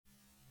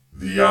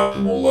the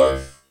optimal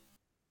life.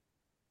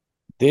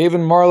 Dave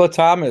and Marla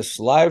Thomas,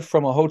 live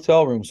from a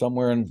hotel room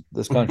somewhere in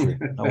this country.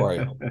 How are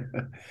you?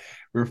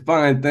 We're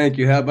fine, thank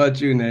you. How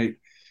about you, Nate?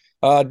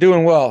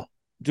 Doing well,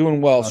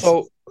 doing well. Awesome.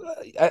 So,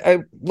 I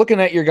looking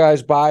at your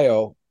guys'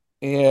 bio,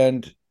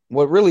 and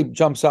what really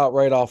jumps out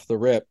right off the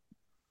rip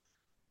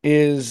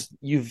is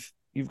you've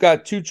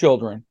got two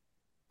children.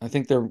 I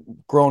think they're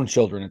grown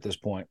children at this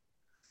point.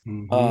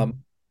 Mm-hmm. Um,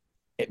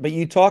 but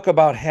you talk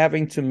about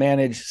having to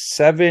manage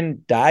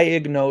 7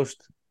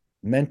 diagnosed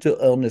mental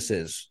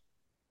illnesses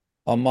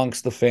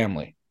amongst the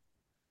family.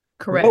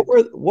 Correct.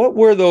 What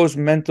are those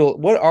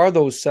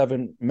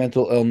 7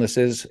 mental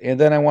illnesses? And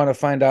then I want to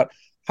find out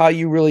how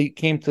you really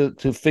came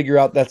to figure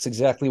out that's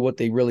exactly what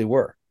they really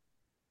were.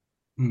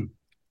 You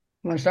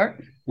want to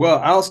start? Well,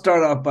 I'll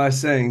start off by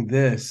saying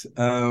this.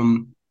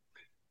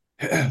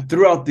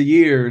 Throughout the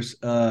years,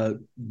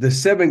 the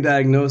 7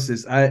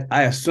 diagnoses,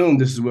 I assume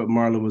this is what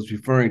Marla was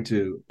referring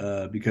to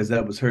because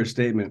that was her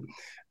statement.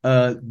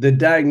 The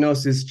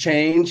diagnosis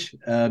change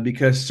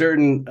because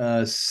certain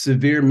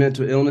severe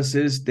mental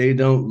illnesses they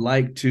don't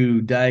like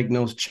to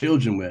diagnose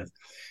children with.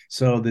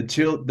 So the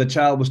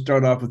child will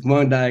start off with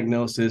one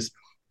diagnosis,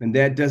 and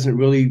that doesn't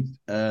really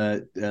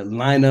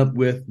line up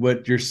with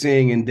what you're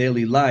seeing in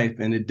daily life,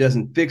 and it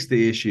doesn't fix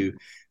the issue.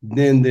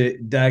 Then the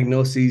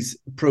diagnoses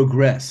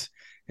progress.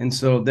 And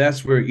so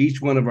that's where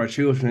each one of our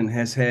children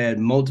has had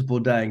multiple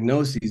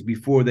diagnoses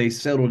before they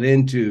settled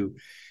into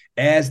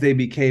as they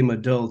became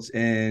adults,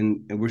 and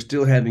we're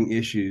still having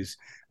issues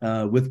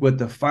with what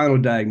the final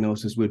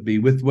diagnosis would be,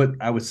 with what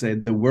I would say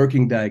the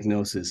working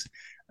diagnosis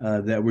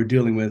that we're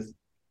dealing with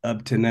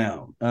up to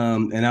now.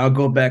 And I'll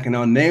go back and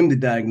I'll name the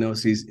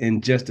diagnoses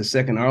in just a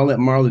second. I'll let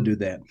Marla do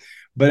that.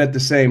 But at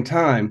the same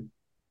time,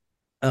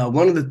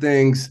 one of the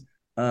things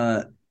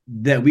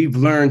that we've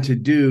learned to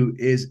do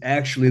is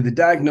actually the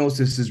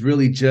diagnosis is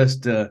really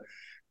just a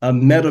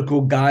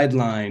medical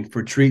guideline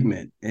for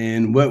treatment.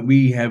 And what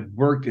we have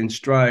worked and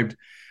strived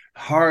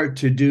hard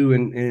to do,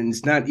 and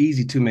it's not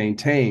easy to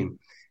maintain,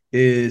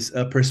 is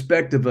a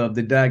perspective of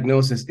the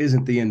diagnosis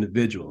isn't the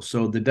individual.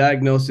 So the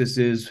diagnosis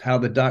is how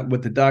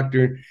what the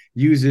doctor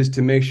uses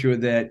to make sure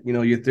that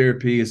your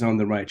therapy is on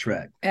the right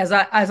track. As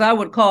I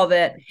would call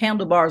that,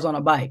 handlebars on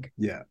a bike.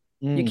 Yeah.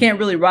 You can't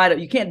really ride it.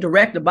 You can't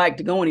direct the bike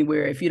to go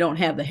anywhere if you don't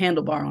have the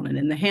handlebar on it.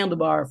 And the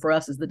handlebar for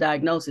us is the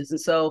diagnosis.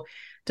 And so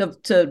to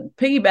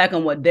piggyback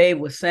on what Dave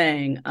was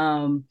saying,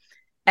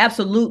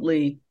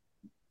 absolutely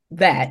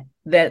that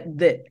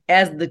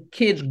as the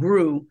kids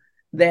grew,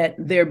 that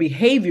their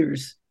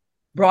behaviors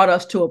brought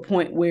us to a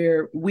point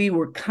where we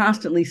were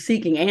constantly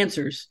seeking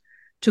answers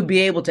to be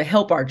able to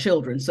help our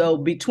children. So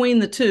between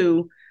the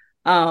two,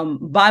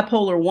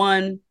 bipolar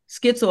 1,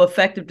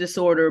 schizoaffective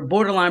disorder,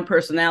 borderline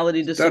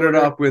personality disorder.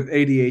 Started off with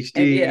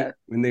ADHD yeah.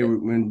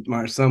 when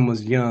my son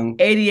was young.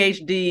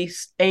 ADHD,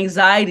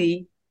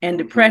 anxiety, and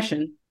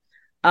depression.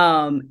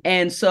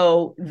 And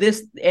so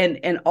this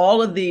and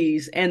all of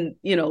these, and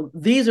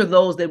these are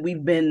those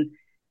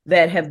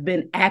that have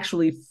been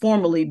actually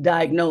formally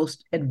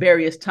diagnosed at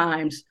various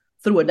times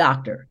through a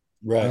doctor.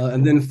 Right.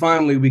 And then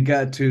finally we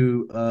got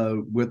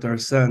to with our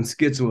son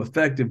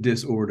schizoaffective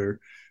disorder.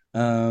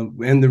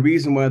 And the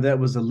reason why that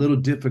was a little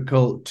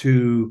difficult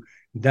to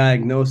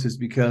diagnose is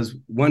because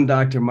one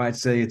doctor might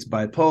say it's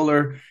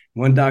bipolar,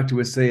 one doctor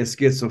would say it's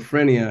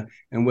schizophrenia,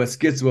 and what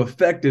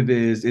schizoaffective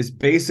is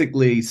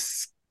basically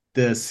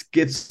the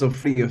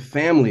schizophrenia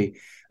family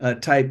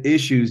type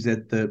issues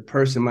that the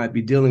person might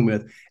be dealing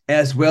with,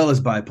 as well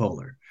as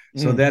bipolar.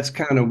 So that's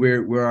kind of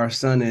where our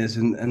son is.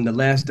 And the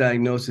last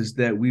diagnosis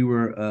that we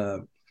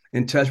were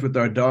in touch with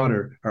our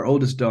daughter, our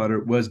oldest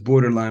daughter, was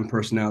borderline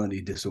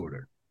personality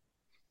disorder.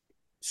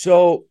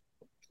 So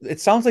it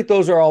sounds like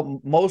those are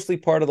all mostly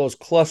part of those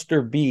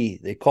cluster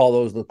B. They call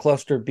those the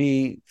cluster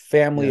B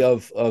family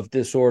of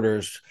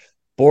disorders: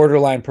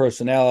 borderline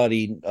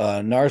personality,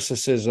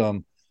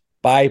 narcissism,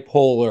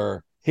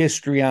 bipolar,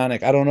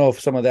 histrionic. I don't know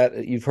if some of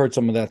that you've heard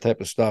some of that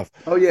type of stuff.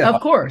 Oh yeah,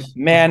 of course.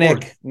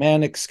 Manic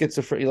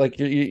schizophrenia, like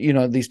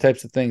these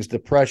types of things,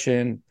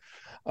 depression.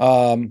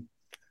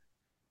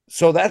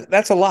 So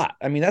that's a lot.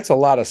 I mean, that's a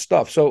lot of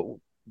stuff.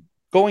 So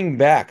going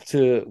back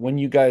to when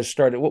you guys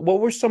started, what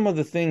were some of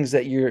the things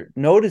that you're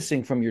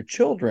noticing from your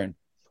children?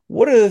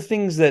 What are the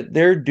things that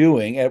they're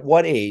doing at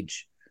what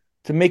age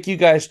to make you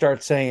guys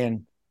start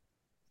saying,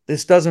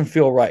 this doesn't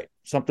feel right?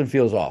 Something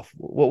feels off.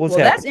 What was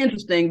happening? That's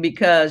interesting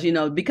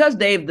because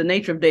Dave, the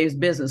nature of Dave's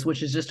business,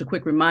 which is just a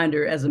quick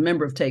reminder, as a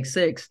member of Take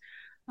Six,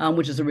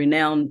 which is a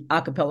renowned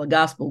a cappella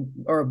gospel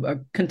or a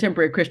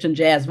contemporary Christian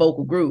jazz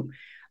vocal group,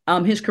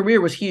 his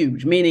career was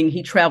huge, meaning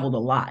he traveled a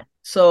lot.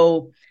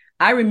 So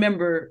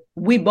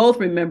we both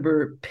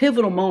remember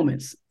pivotal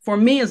moments. For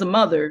me as a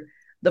mother,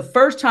 the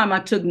first time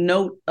I took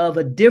note of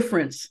a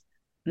difference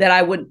that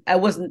I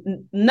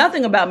wasn't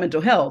nothing about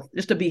mental health,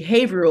 just a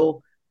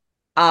behavioral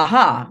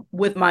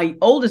with my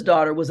oldest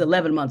daughter was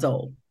 11 months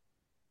old.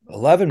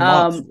 11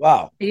 months.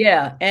 Wow.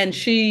 Yeah. And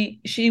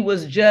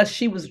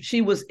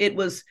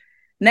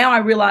now I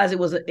realize it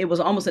was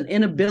almost an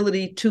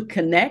inability to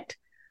connect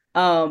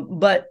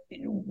But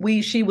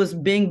she was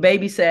being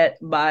babysat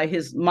by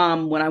his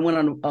mom when I went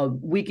on a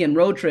weekend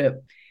road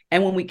trip.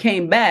 And when we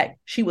came back,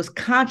 she was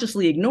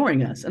consciously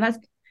ignoring us.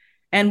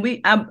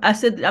 I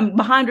said, I'm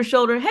behind her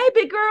shoulder, hey,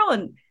 big girl.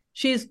 And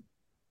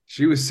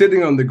she was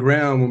sitting on the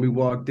ground when we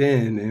walked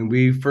in, and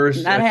we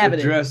first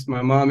addressed,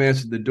 my mom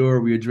answered the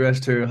door. We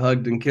addressed her,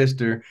 hugged and kissed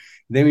her.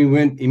 Then we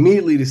went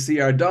immediately to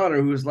see our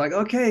daughter, who was like,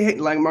 okay, hey,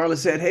 like Marla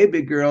said, hey,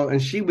 big girl.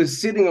 And she was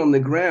sitting on the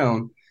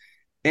ground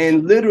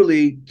and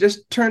literally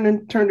just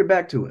turned her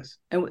back to us.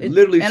 And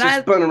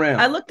spun around.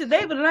 I looked at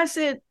David and I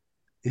said,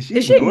 is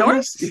she ignoring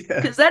us?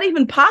 Yeah. Is that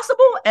even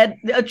possible?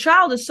 A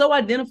child is so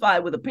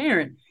identified with a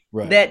parent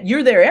that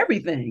you're their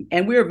everything.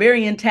 And we're a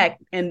very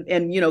intact and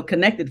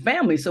connected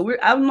family. So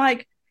I'm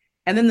like,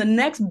 and then the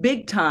next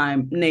big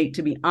time, Nate,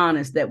 to be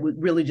honest, that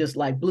would really just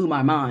like blew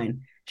my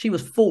mind. She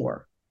was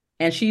 4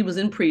 and she was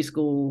in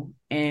preschool,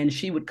 and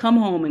she would come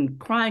home and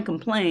cry and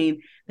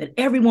complain that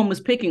everyone was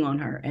picking on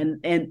her.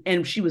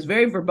 And she was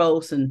very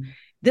verbose, and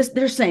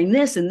they're saying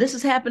this and this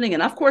is happening.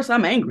 And of course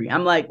I'm angry.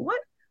 I'm like,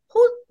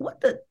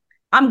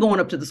 I'm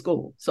going up to the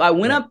school. So I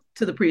went up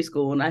to the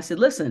preschool and I said,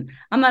 listen,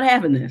 I'm not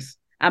having this.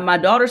 My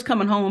daughter's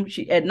coming home.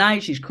 At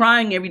night, she's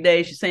crying every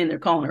day. She's saying they're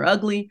calling her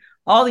ugly,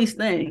 all these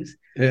things.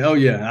 Oh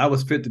yeah. I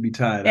was fit to be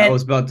tied. I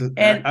was about to,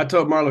 I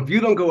told Marla, if you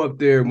don't go up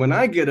there, when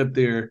I get up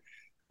there,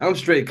 I'm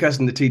straight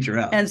cussing the teacher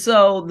out. And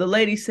so the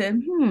lady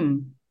said, you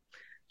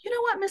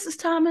know what, Mrs.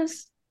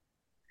 Thomas,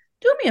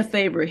 do me a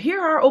favor.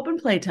 Here are open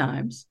play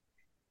times.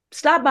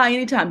 Stop by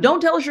anytime. Don't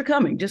tell us you're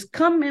coming. Just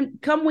come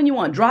when you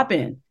want, drop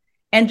in.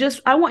 And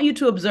I want you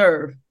to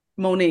observe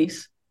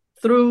Moniece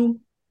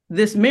through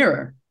this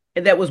mirror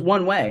that was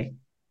one way.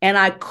 And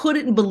I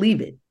couldn't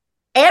believe it.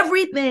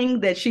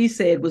 Everything that she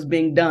said was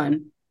being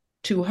done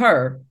to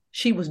her,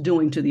 she was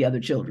doing to the other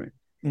children.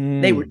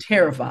 They were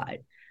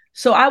terrified.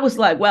 So I was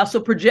like, wow,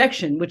 so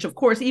projection, which of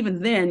course,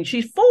 even then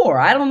she's 4.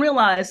 I don't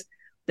realize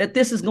that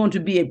this is going to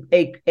be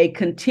a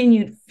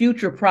continued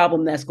future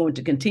problem that's going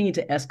to continue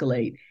to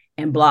escalate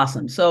and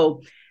blossom.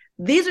 So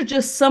these are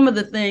just some of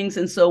the things.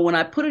 And so when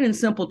I put it in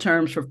simple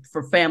terms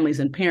for families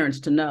and parents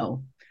to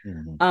know,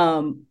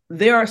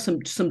 there are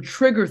some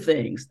trigger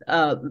things,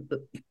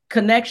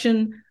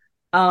 connection.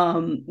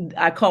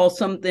 I call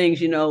some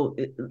things,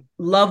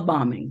 love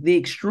bombing, the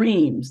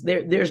extremes.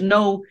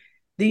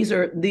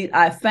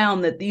 I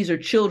found that these are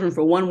children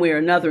for one way or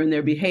another in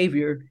their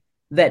behavior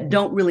that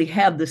don't really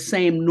have the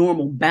same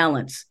normal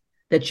balance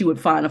that you would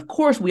find. Of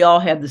course, we all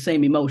have the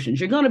same emotions.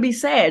 You're going to be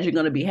sad, you're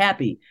going to be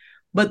happy,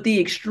 but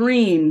the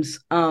extremes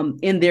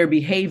in their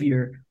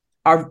behavior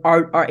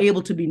are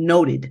able to be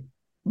noted.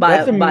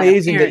 That's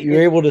amazing that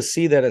you're able to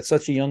see that at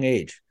such a young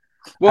age.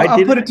 Well,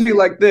 I'll put it to you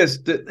like this.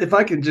 If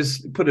I could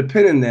just put a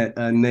pin in that,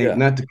 Nate,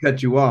 not to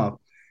cut you off.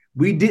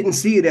 We didn't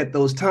see it at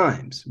those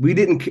times.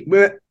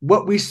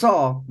 What we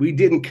saw, we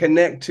didn't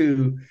connect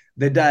to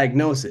the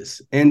diagnosis.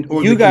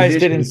 Or you guys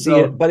didn't see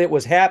it, but it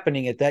was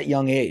happening at that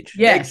young age.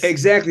 Yes,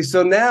 exactly.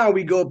 So now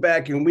we go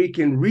back and we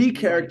can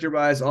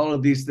recharacterize all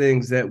of these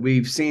things that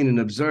we've seen and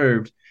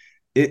observed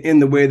in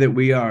the way that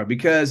we are,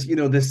 because,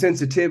 the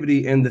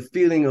sensitivity and the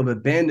feeling of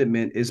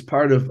abandonment is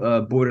part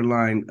of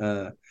borderline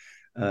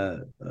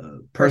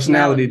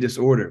personality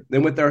disorder.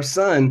 And with our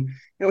son,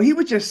 he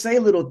would just say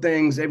little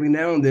things every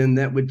now and then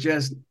that would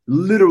just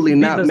literally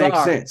not make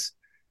sense.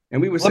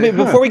 And we would say,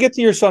 before we get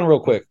to your son real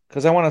quick,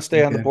 because I want to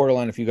stay on the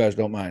borderline, if you guys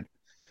don't mind.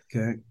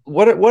 Okay.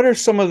 What are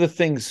some of the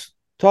things,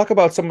 talk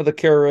about some of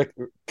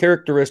the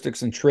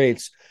characteristics and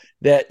traits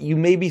that you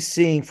may be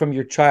seeing from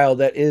your child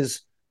that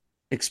is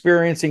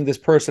experiencing this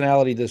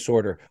personality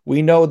disorder?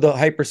 We know the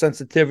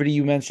hypersensitivity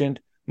you mentioned,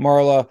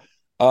 Marla,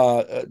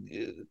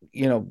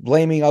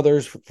 blaming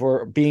others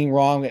for being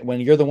wrong when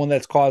you're the one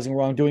that's causing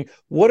wrongdoing.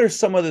 What are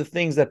some of the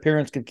things that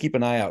parents can keep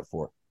an eye out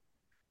for?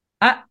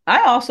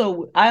 I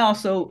also,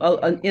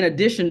 in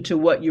addition to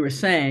what you were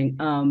saying,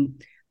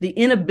 the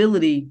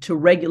inability to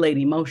regulate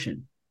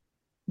emotion.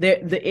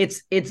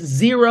 It's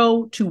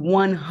 0 to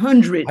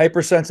 100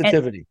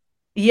 hypersensitivity.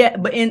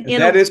 But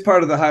that is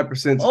part of the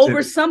hypersensitivity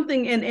over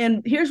something.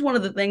 And here's one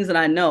of the things that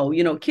I know.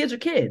 Kids are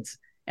kids,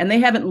 and they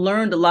haven't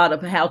learned a lot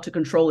of how to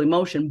control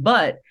emotion,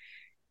 but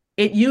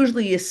it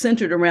usually is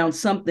centered around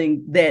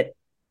something that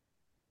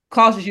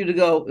causes you to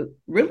go,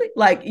 really?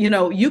 Like, you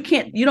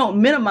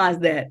don't minimize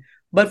that.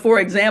 But for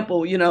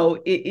example,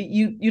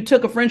 you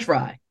took a French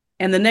fry,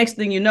 and the next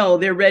thing you know,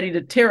 they're ready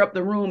to tear up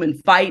the room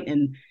and fight.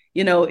 And,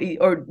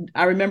 or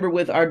I remember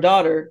with our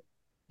daughter,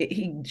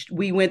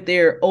 we went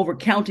there over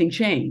counting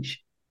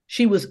change.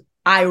 She was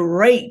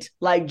irate,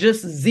 like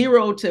just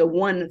 0 to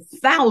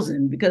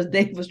 1,000, because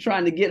Dave was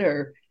trying to get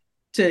her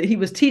he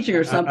was teaching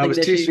her something. I was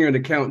teaching her to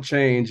count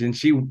change, and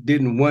she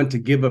didn't want to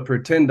give up her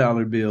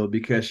 $10 bill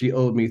because she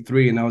owed me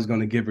 3 and I was going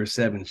to give her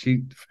 7.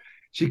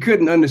 She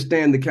couldn't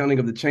understand the counting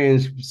of the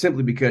change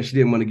simply because she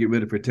didn't want to get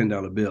rid of her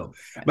 $10 bill.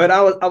 But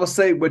I will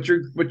say what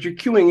you're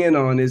cueing in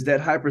on is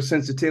that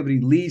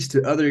hypersensitivity leads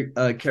to other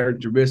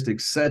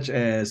characteristics, such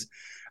as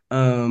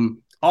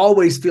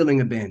always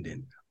feeling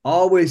abandoned,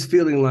 always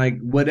feeling like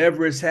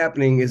whatever is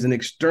happening is an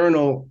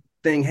external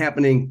thing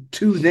happening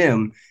to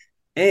them,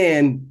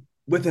 and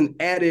with an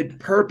added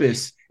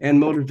purpose and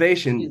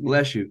motivation,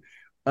 bless you,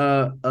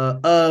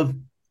 of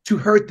to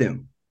hurt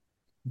them.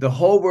 The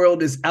whole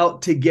world is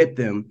out to get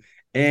them.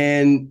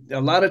 And a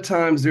lot of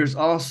times there's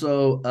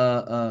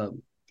also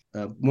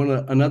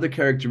another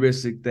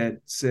characteristic that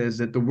says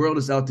that the world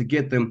is out to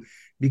get them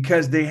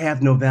because they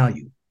have no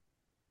value,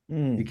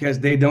 because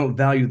they don't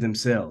value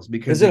themselves.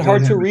 Because is it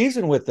hard to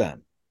reason with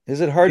them? Is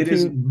it hard It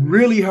is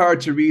really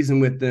hard to reason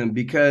with them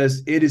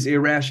because it is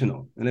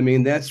irrational. And I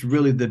mean, that's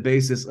really the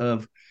basis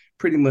of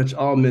pretty much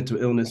all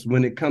mental illness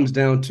when it comes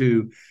down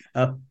to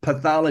a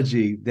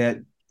pathology that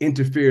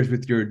interferes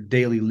with your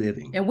daily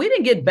living. And we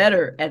didn't get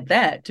better at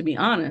that, to be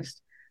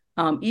honest,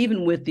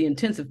 even with the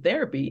intensive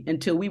therapy,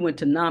 until we went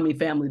to NAMI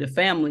Family to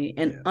Family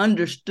and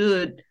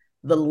understood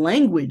the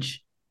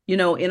language. You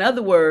know, in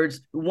other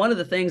words, one of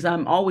the things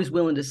I'm always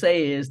willing to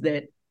say is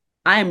that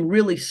I am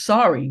really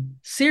sorry,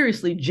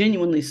 seriously,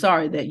 genuinely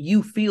sorry that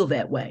you feel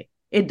that way.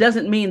 It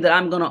doesn't mean that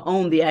I'm going to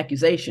own the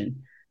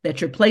accusation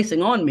that you're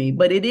placing on me,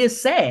 but it is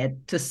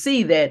sad to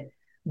see that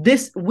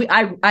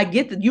I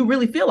get that you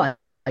really feel like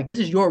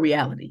this is your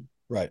reality,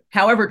 right?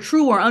 However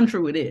true or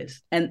untrue it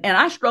is. And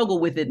I struggle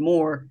with it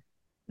more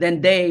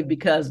than Dave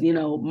because, you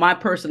know, my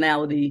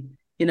personality,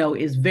 you know,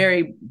 is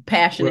very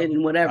passionate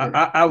and whatever.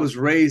 I was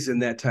raised in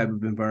that type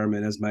of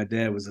environment as my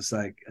dad was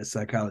a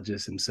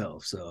psychologist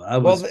himself. So I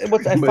was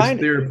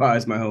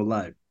therapized my whole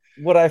life.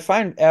 What I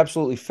find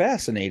absolutely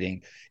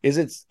fascinating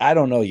is I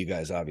don't know you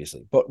guys,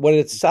 obviously, but what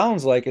it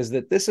sounds like is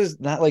that this is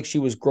not like she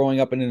was growing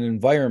up in an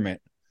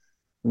environment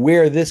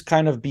where this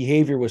kind of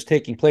behavior was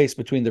taking place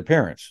between their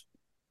parents.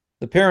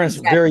 The parents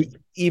very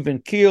even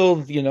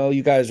keeled, you know,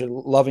 you guys are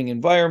loving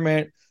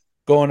environment,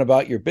 going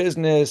about your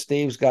business.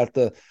 Dave's got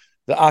the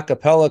a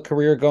cappella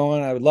career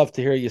going. I would love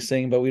to hear you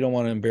sing, but we don't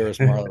want to embarrass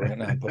Marla right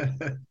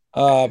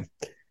now.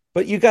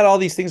 But you got all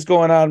these things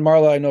going on,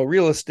 Marla. I know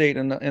real estate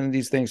and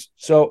these things.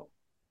 So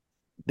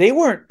they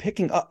weren't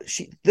picking up.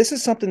 This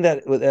is something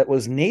that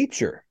was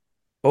nature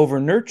over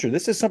nurture.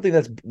 This is something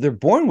they're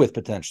born with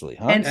potentially,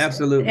 huh? And,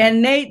 absolutely.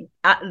 And Nate,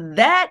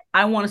 that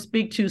I want to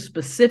speak to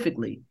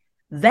specifically.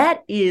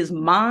 That is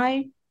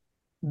my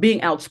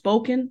being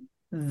outspoken.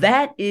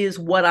 That is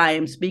what I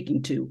am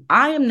speaking to.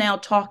 I am now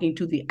talking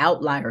to the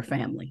outlier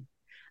family.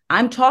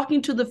 I'm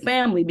talking to the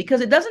family because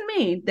it doesn't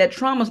mean that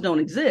traumas don't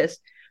exist.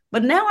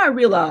 But now I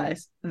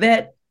realize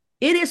that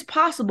it is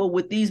possible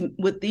with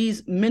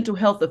these mental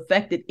health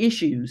affected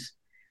issues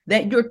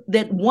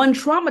that one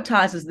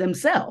traumatizes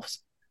themselves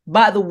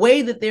by the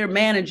way that they're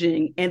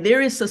managing. And there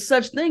is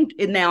such thing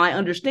now I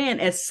understand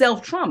as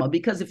self-trauma,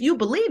 because if you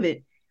believe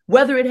it,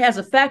 whether it has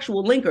a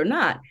factual link or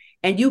not,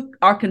 and you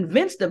are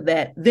convinced of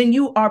that, then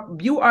you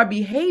are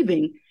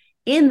behaving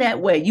in that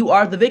way. You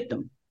are the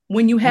victim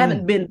when you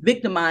haven't been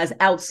victimized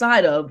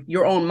outside of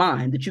your own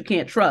mind that you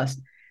can't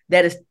trust,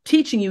 that is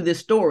teaching you this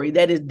story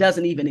that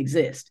doesn't even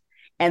exist.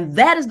 And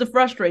that is the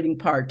frustrating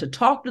part, to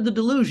talk to the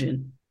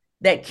delusion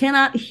that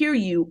cannot hear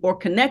you or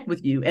connect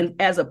with you.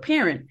 And as a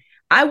parent,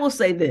 I will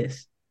say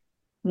this.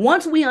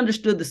 Once we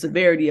understood the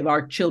severity of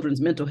our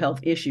children's mental health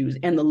issues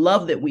and the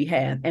love that we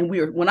have, and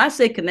when I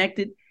say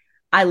connected,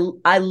 I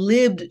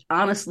lived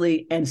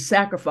honestly and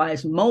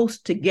sacrificed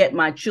most to get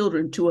my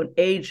children to an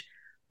age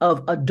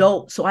of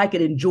adult so I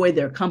could enjoy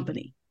their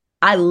company.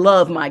 I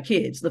love my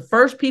kids. The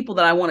first people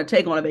that I want to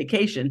take on a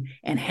vacation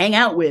and hang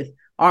out with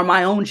are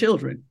my own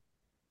children.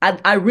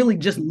 I really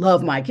just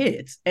love my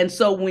kids. And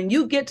so when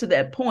you get to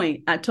that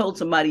point, I told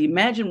somebody,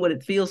 imagine what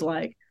it feels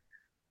like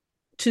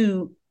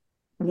to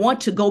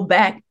want to go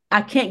back.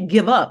 I can't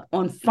give up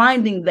on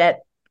finding that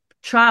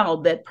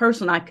child, that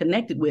person I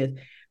connected with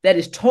that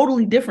is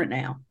totally different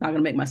now. Not going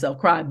to make myself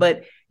cry,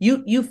 but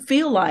you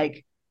feel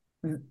like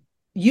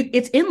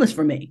it's endless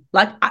for me.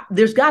 Like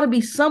there's got to be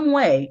some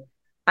way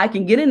I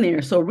can get in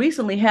there. So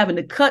recently having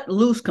to cut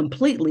loose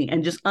completely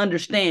and just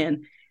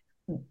understand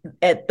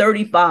at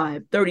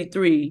 35,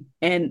 33,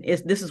 and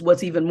this is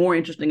what's even more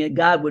interesting, that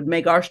God would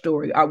make our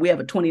story. We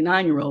have a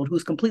 29-year-old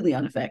who's completely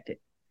unaffected.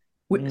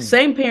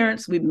 Same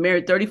parents. We've been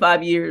married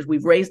 35 years.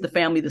 We've raised the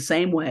family the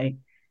same way.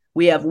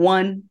 We have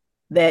one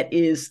that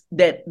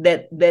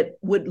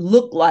would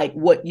look like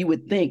what you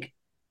would think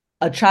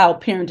a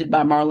child parented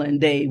by Marla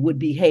and Dave would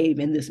behave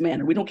in this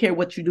manner. We don't care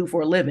what you do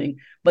for a living,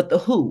 but the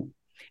who.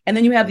 And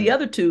then you have the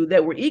other two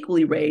that were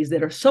equally raised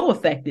that are so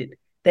affected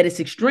that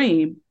it's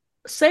extreme.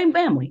 Same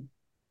family,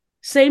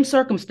 same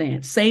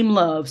circumstance, same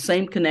love,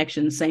 same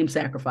connection, same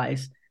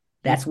sacrifice.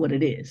 That's what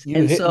it is.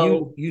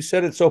 You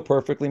said it so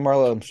perfectly,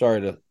 Marla. I'm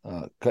sorry to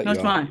cut you off.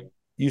 Fine.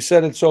 You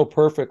said it so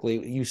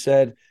perfectly. You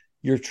said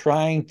you're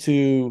trying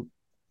to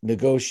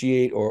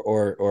negotiate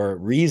or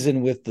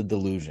reason with the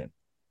delusion.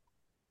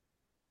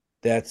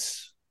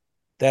 That's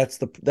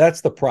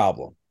the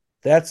problem.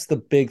 That's the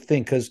big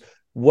thing, because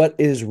what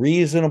is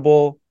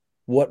reasonable,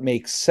 what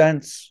makes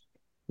sense,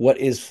 what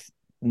is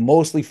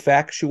mostly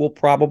factual,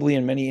 probably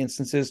in many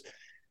instances,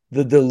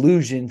 the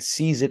delusion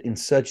sees it in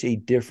such a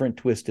different,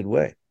 twisted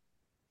way.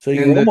 So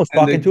you're almost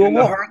talking to a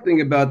wall. The hard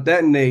thing about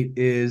that, Nate,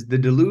 is the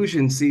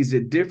delusion sees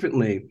it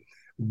differently,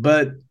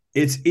 but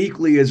it's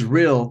equally as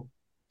real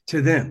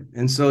to them.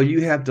 And so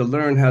you have to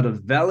learn how to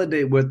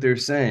validate what they're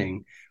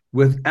saying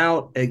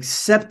without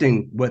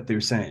accepting what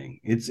they're saying.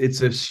 It's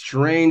a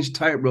strange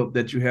tightrope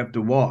that you have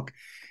to walk.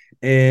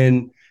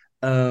 And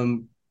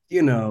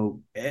you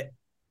know,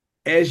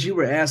 as you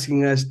were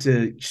asking us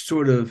to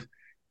sort of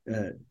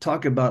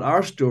talk about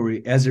our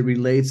story as it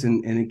relates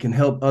and it can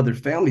help other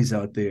families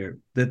out there,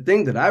 the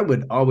thing that I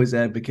would always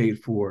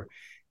advocate for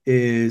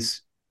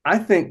is I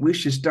think we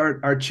should start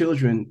our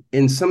children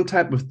in some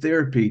type of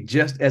therapy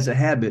just as a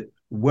habit,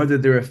 whether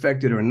they're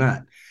affected or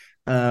not.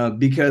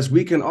 Because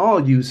we can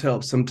all use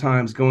help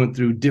sometimes going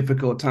through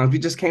difficult times. We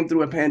just came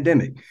through a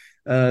pandemic.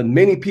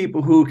 Many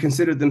people who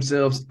consider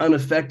themselves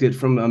unaffected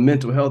from a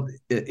mental health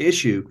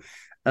issue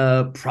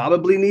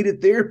probably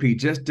needed therapy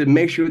just to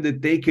make sure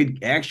that they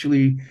could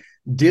actually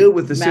deal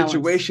with the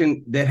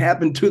situation that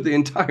happened to the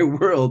entire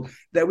world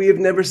that we have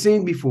never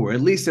seen before,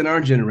 at least in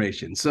our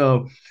generation.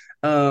 So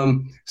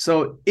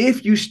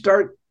if you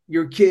start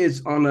your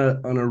kids on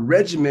a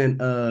regimen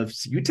of,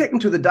 you take them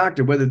to the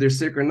doctor, whether they're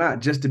sick or not,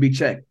 just to be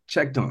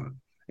checked on,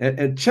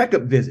 and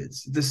checkup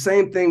visits. The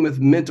same thing with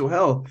mental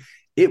health.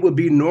 It would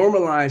be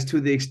normalized to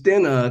the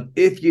extent of,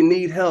 if you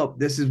need help,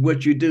 this is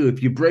what you do.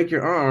 If you break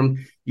your arm,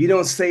 you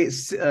don't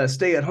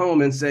stay at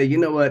home and say, you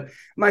know what,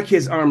 my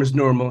kid's arm is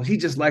normal. He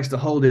just likes to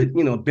hold it,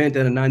 bent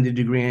at a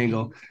 90-degree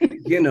angle.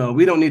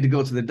 We don't need to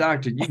go to the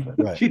doctor.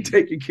 You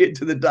take your kid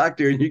to the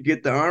doctor and you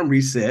get the arm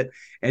reset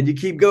and you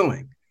keep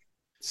going.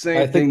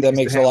 I think that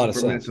makes a lot of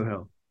sense.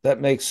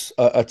 That makes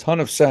a ton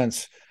of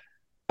sense.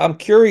 I'm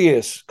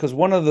curious because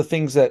one of the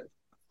things that,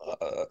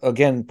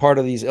 again, part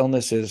of these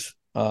illnesses,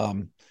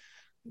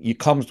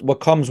 what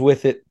comes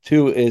with it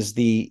too is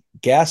the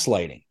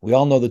gaslighting. We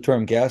all know the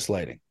term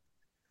gaslighting,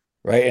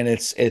 right? And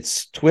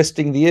it's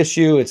twisting the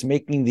issue. It's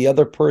making the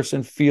other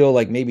person feel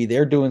like maybe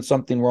they're doing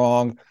something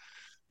wrong.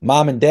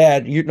 Mom and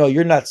dad,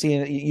 you're not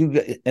seeing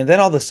it. And then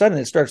all of a sudden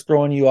it starts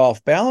throwing you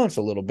off balance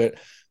a little bit.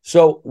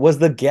 So was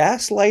the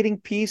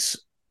gaslighting piece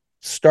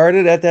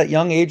started at that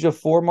young age of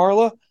 4,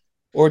 Marla,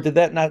 or did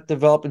that not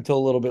develop until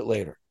a little bit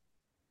later?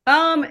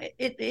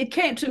 It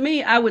came to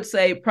me, I would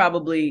say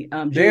probably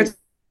yes.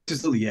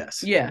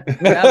 Yeah.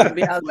 That would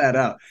be flat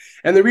out.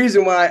 And the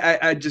reason why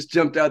I just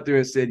jumped out there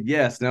and said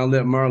yes, and I'll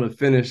let Marla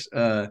finish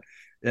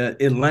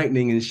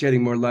enlightening and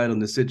shedding more light on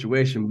the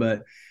situation.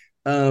 But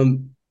the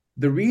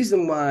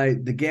reason why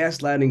the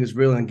gaslighting is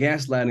real, and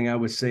gaslighting, I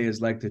would say,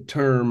 is like the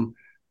term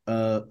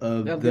of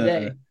the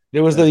day. It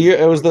was the year.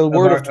 It was the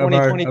word of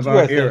 2022.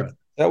 I think era.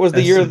 That was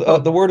the year.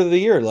 The word of the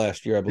year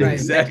last year, I believe.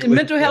 Exactly.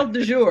 Mental health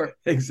du jour.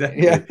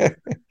 Exactly. Yeah.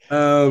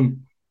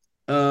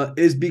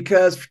 Is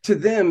because to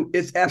them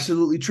it's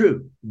absolutely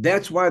true.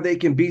 That's why they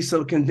can be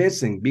so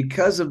convincing,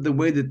 because of the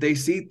way that they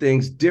see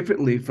things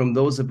differently from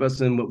those of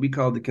us in what we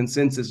call the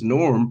consensus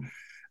norm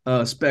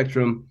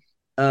spectrum.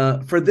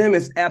 For them,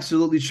 it's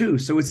absolutely true.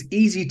 So it's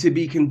easy to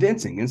be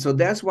convincing, and so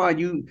that's why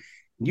you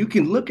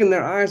can look in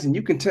their eyes and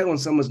you can tell when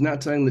someone's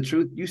not telling the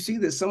truth. You see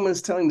that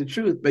someone's telling the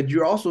truth, but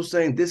you're also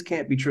saying this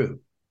can't be true.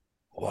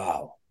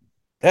 Wow,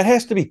 that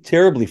has to be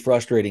terribly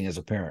frustrating as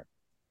a parent.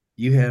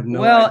 You have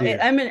no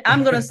idea. I mean,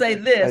 I'm going to say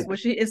this,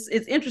 which it's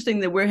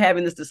interesting that we're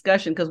having this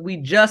discussion because we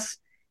just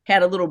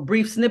had a little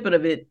brief snippet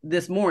of it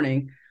this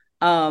morning.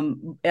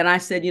 And I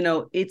said,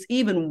 it's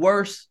even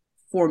worse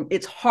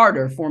it's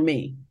harder for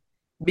me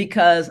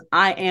because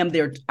I am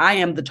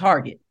the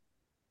target.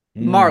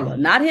 Marla,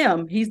 not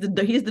him. He's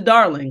the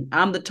darling.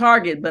 I'm the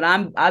target, but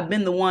I've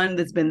been the one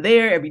that's been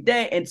there every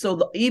day. And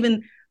so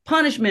even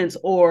punishments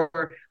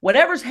or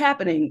whatever's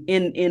happening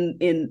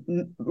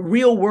in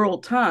real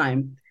world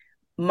time,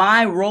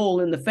 my role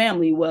in the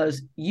family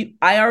was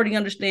I already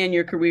understand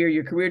your career.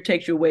 Your career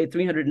takes you away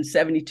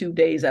 372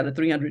 days out of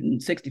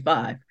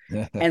 365.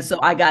 And so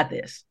I got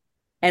this.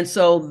 And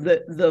so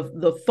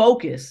the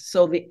focus,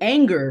 so the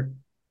anger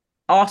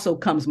also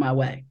comes my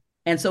way.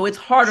 And so it's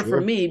harder for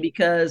me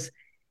because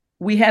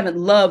we haven't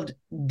loved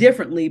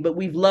differently, but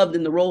we've loved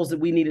in the roles that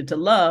we needed to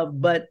love.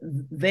 But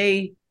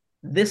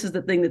this is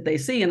the thing that they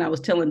see. And I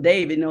was telling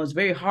Dave, it's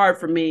very hard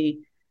for me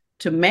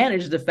to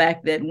manage the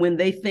fact that when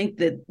they think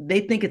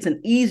it's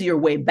an easier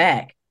way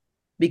back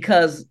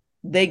because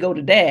they go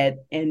to dad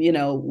and,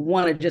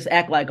 want to just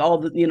act like all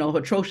the,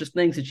 atrocious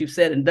things that you've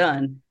said and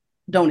done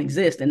don't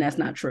exist. And that's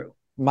not true.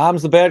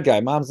 Mom's the bad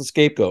guy. Mom's the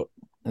scapegoat.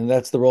 And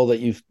that's the role that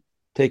you've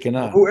taken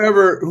on.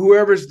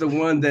 Whoever's the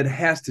one that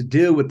has to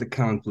deal with the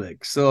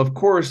conflict. So of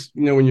course,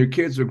 when your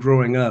kids are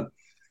growing up,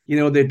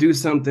 they do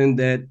something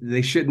that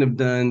they shouldn't have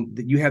done,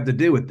 that you have to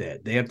deal with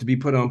that. They have to be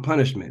put on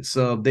punishment.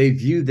 So they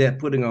view that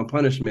putting on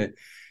punishment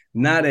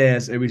not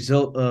as a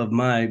result of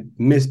my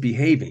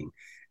misbehaving.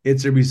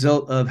 It's a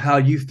result of how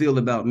you feel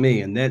about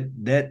me. And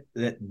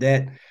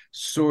that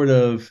sort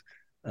of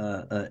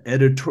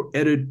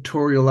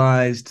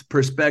editorialized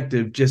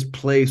perspective just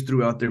plays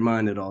throughout their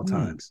mind at all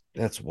times.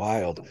 That's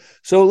wild.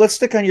 So let's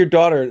stick on your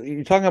daughter.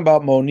 You're talking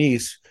about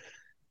Moniece.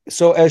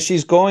 So as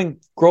she's growing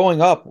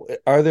up,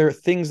 are there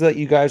things that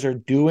you guys are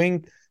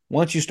doing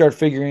once you start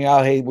figuring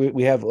out, hey,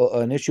 we have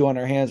an issue on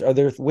our hands? Are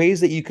there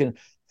ways that you can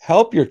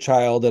help your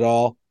child at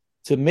all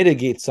to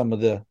mitigate some of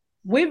the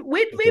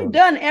We've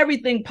done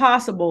everything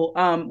possible.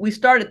 We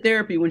started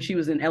therapy when she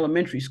was in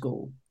elementary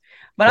school,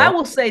 but I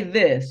will say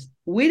this: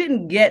 we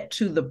didn't get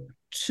to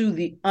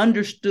the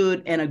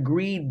understood and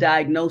agreed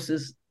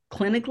diagnosis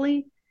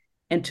clinically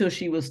until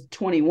she was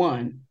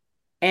 21.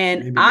 And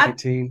maybe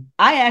 19.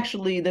 I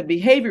actually, the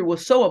behavior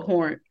was so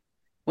abhorrent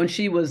when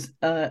she was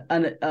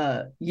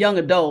a young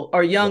adult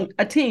or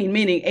a teen,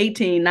 meaning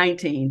 18,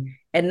 19.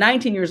 At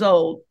 19 years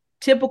old,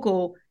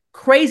 typical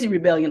crazy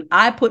rebellion,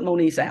 I put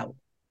Moniece out.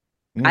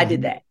 Mm-hmm. I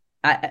did that.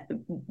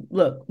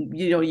 Look,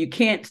 you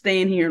can't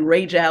stay in here and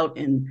rage out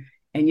and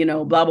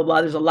blah, blah,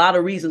 blah. There's a lot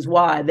of reasons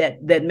why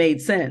that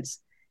made sense.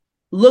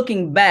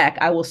 Looking back,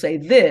 I will say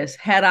this: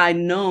 had I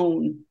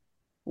known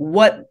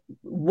what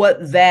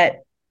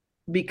that,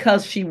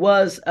 because she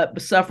was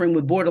suffering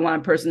with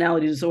borderline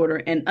personality disorder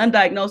and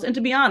undiagnosed, and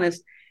to be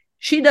honest,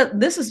 she's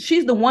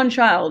the one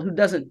child who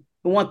doesn't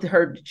want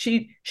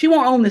she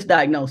won't own this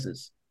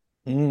diagnosis.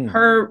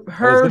 Her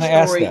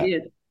story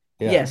is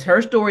yes,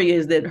 her story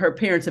is that her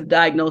parents have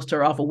diagnosed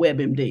her off of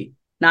WebMD.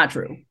 Not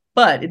true,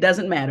 but it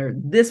doesn't matter.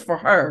 This for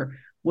her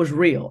was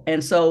real.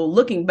 And so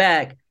looking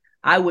back,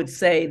 I would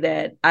say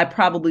that I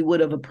probably would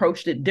have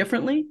approached it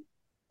differently,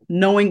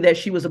 knowing that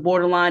she was a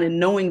borderline and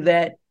knowing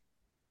that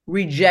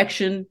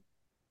rejection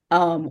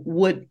her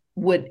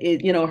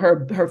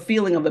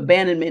feeling of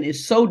abandonment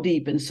is so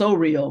deep and so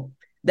real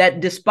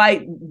that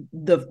despite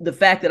the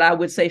fact that I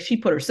would say she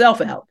put herself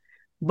out,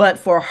 but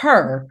for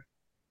her,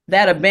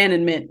 that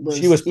abandonment was,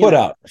 she was put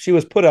out. She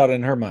was put out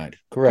in her mind.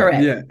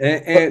 Correct. Yeah,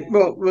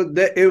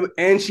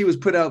 and she was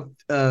put out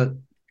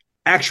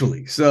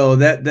actually. So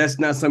that's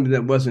not something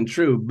that wasn't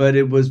true, but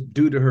it was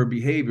due to her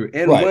behavior.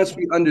 And once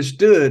we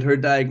understood her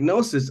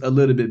diagnosis a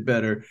little bit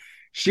better,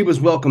 she was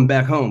welcomed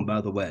back home,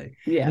 by the way.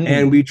 Yeah.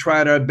 And we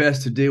tried our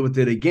best to deal with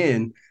it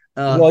again.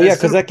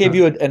 Because that gave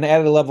you an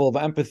added level of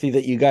empathy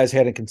that you guys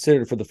hadn't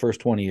considered for the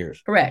first 20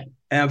 years. Correct.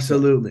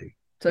 Absolutely.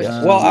 So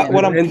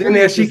then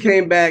as she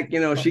came back,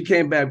 she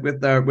came back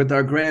with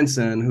our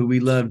grandson, who we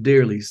love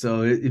dearly.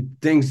 So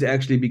things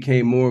actually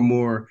became more and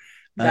more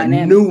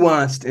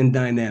nuanced and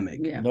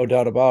dynamic. Yeah. No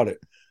doubt about it.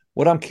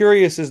 What I'm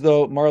curious is,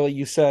 though, Marla,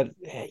 you said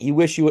you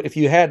wish if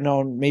you had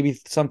known, maybe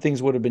some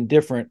things would have been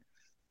different.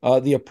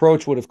 The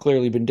approach would have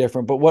clearly been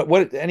different. But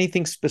what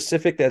anything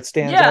specific that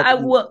stands out?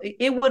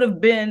 It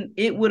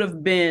would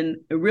have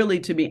been really,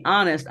 to be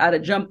honest, I'd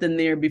have jumped in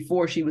there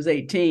before she was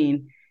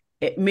 18.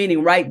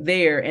 Meaning right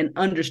there, and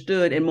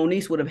understood, and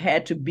Moniece would have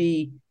had to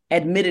be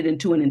admitted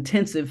into an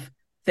intensive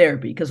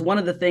therapy, because one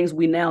of the things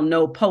we now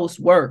know post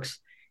works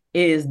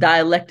is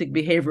dialectic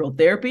behavioral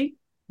therapy,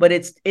 but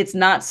it's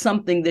not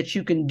something that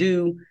you can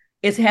do.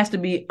 It has to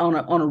be on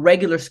a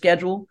regular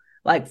schedule,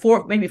 like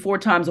maybe 4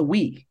 times a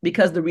week,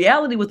 because the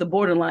reality with the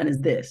borderline is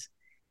this,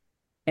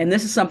 and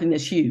this is something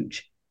that's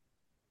huge.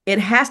 It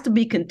has to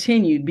be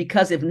continued,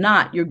 because if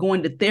not, you're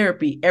going to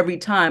therapy every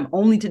time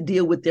only to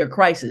deal with their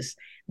crisis.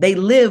 They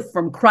live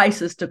from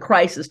crisis to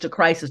crisis to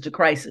crisis to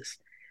crisis.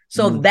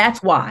 So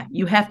that's why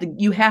you have to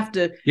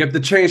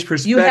change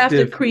perspective. You have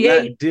to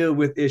create, deal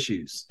with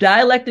issues.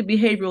 Dialectic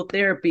behavioral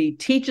therapy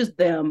teaches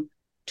them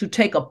to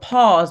take a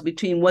pause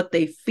between what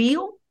they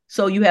feel.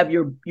 So you have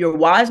your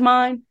wise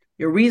mind,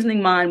 your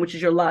reasoning mind, which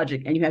is your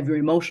logic, and you have your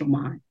emotional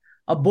mind.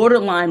 A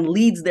borderline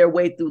leads their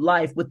way through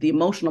life with the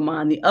emotional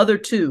mind. The other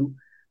two,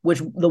 which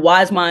the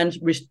wise mind,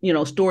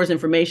 stores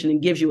information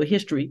and gives you a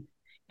history,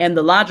 and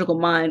the logical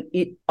mind,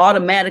 it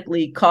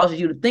automatically causes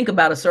you to think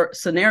about a certain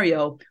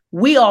scenario.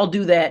 We all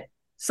do that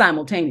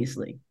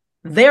simultaneously.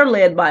 They're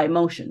led by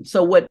emotion.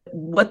 So what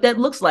that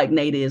looks like,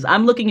 Nate, is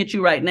I'm looking at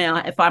you right now,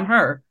 if I'm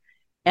her,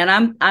 and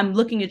I'm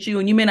looking at you,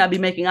 and you may not be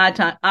making eye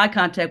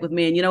contact with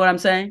me, and you know what I'm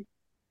saying?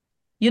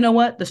 You know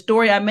what? The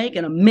story I make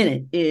in a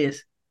minute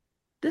is,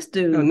 this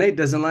dude. No, Nate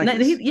doesn't like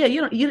Nate, he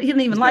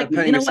didn't even like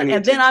me. You know what?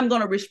 And then I'm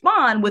going to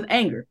respond with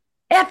anger.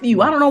 F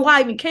you. I don't know why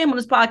I even came on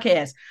this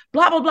podcast.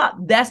 Blah, blah, blah.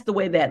 That's the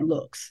way that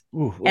looks.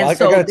 Well, I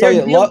got to tell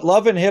you,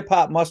 Love and Hip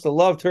Hop must have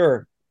loved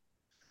her.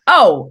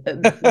 Oh,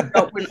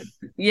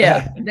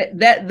 yeah.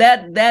 That's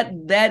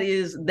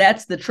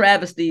the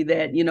travesty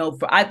that,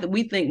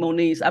 we think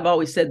Moniece, I've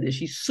always said this,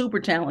 she's super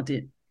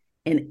talented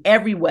in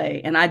every way.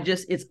 And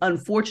it's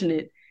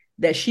unfortunate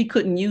that she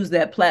couldn't use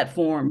that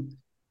platform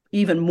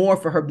even more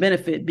for her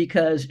benefit,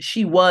 because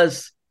she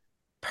was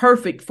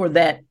perfect for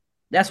that.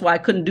 That's why I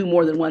couldn't do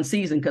more than one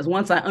season, because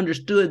once I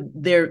understood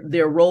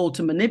their role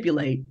to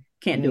manipulate,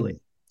 can't do it.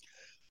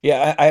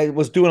 Yeah, I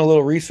was doing a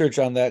little research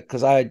on that,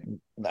 because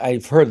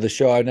I've heard the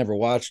show. I never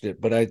watched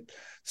it, but I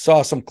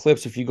saw some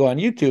clips. If you go on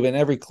YouTube, and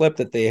every clip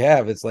that they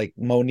have, it's like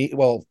Monique,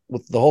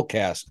 with the whole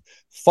cast,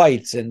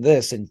 fights and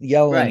this and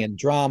yelling and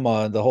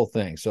drama and the whole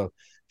thing. So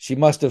she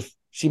must have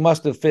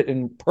fit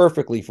in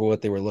perfectly for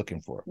what they were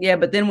looking for. Yeah,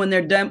 but then when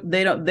they're done,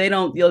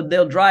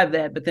 they'll drive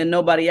that, but then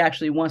nobody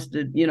actually wants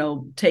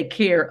to, take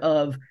care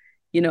of,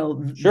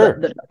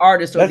 the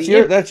artist. Or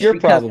that's your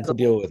problem to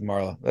deal with,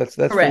 Marla. That's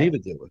for you to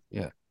deal with.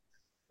 Yeah.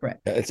 Right.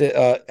 It's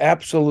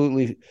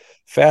absolutely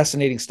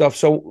fascinating stuff.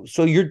 So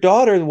your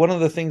daughter, one of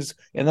the things,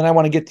 and then I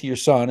want to get to your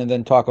son and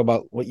then talk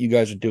about what you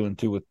guys are doing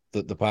too with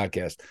the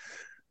podcast.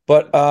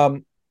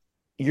 But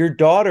your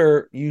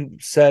daughter, you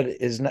said,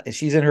 is not,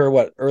 she's in her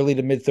what, early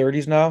to mid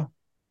 30s now?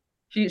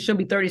 She'll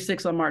be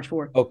 36 on March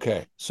 4th.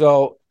 Okay.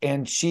 So,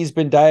 and she's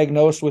been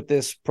diagnosed with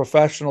this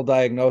professional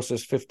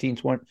diagnosis 15,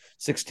 20,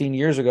 16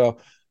 years ago.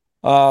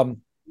 Yeah.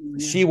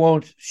 She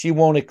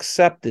won't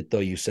accept it though,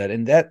 you said.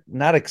 And that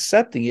not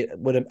accepting it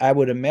would, I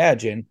would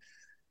imagine,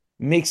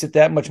 makes it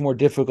that much more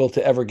difficult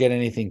to ever get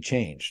anything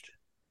changed.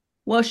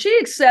 Well, she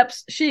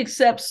accepts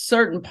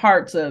certain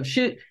parts of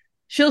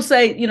she'll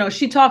say,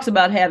 she talks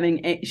about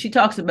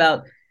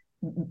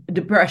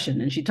depression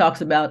and she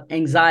talks about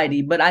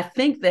anxiety, but I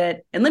think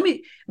that, and let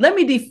me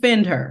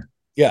defend her.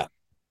 Yeah.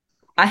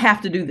 I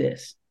have to do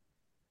this.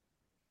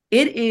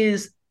 It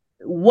is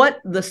what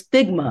the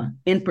stigma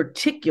in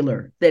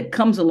particular that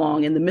comes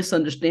along in the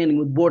misunderstanding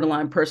with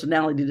borderline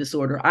personality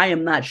disorder. I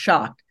am not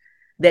shocked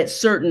that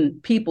certain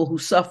people who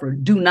suffer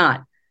do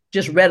not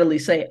just readily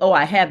say, oh,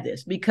 I have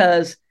this,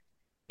 because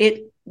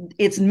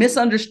it's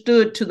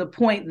misunderstood to the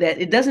point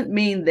that it doesn't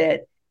mean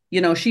that,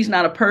 she's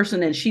not a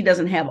person and she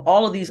doesn't have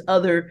all of these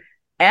other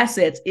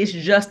assets. It's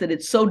just that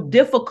it's so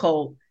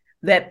difficult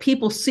that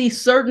people see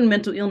certain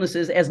mental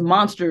illnesses as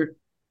monster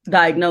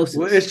diagnosis.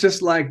 Well, it's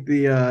just like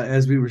the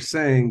as we were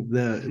saying,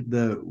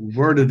 the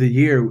word of the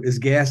year is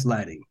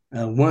gaslighting.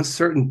 Once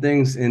certain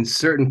things in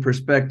certain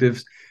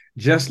perspectives,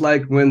 just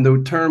like when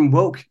the term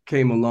woke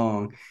came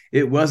along,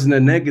 it wasn't a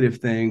negative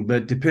thing,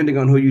 but depending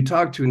on who you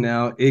talk to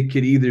now, it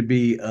could either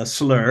be a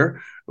slur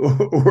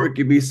or it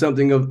could be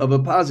something of a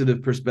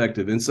positive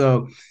perspective. And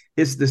so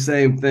it's the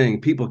same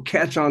thing. People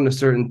catch on to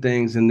certain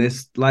things, and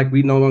this, like,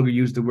 we no longer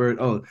use the word,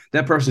 oh,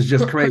 that person's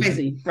just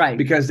crazy. Right?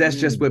 Because that's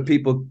just what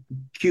people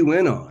cue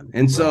in on.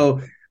 And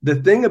so the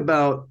thing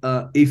about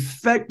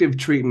effective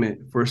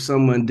treatment for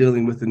someone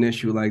dealing with an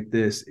issue like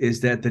this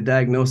is that the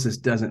diagnosis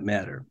doesn't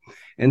matter.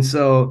 And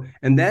so,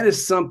 and that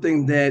is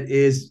something that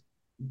it's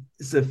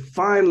a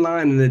fine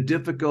line and a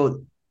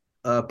difficult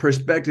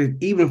perspective,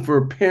 even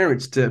for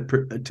parents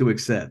to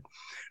accept,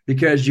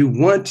 because you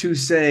want to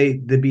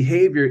say the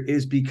behavior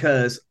is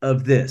because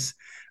of this.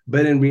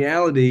 But in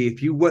reality,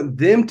 if you want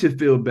them to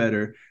feel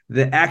better,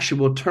 the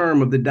actual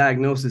term of the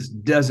diagnosis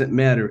doesn't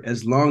matter,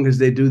 as long as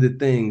they do the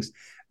things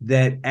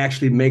that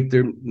actually make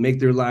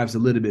their lives a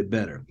little bit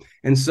better.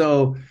 And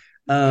so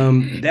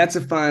that's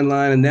a fine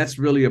line, and that's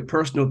really a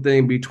personal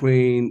thing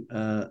between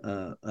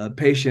a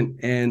patient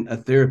and a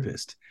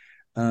therapist.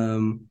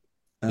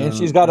 And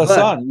she's got a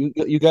son.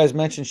 You guys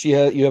mentioned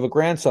you have a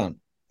grandson.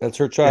 That's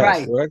her child,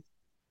 right? Correct?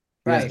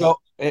 Right. So,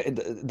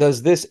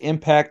 does this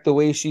impact the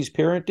way she's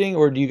parenting,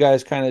 or do you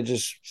guys kind of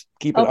just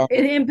keep it?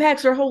 It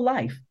impacts her whole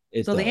life.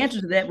 So the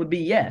answer to that would be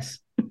yes.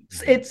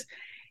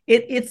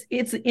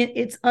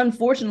 It's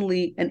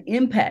unfortunately an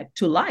impact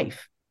to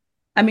life.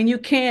 I mean, you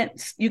can't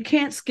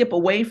skip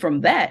away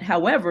from that.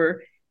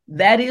 However,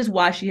 that is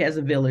why she has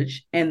a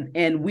village,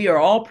 and we are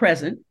all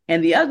present.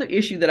 And the other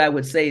issue that I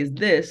would say is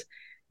this,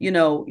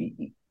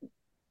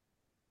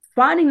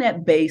 finding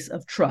that base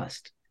of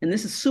trust, and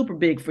this is super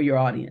big for your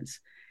audience.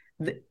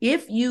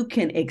 If you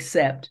can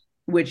accept,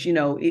 which,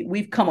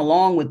 we've come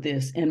along with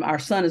this, and our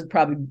son has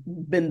probably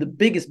been the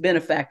biggest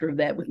benefactor of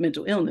that with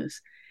mental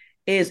illness,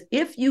 is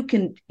if you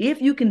can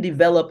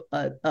develop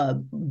a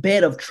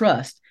bed of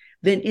trust,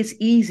 then it's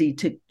easy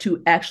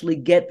to actually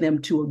get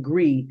them to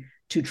agree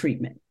to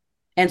treatment.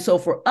 And so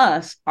for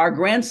us, our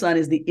grandson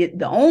is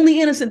the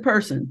only innocent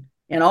person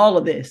in all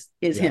of this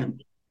is him.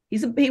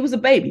 He was a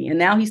baby, and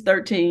now he's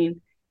 13,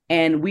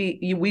 and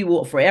we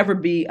will forever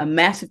be a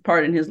massive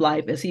part in his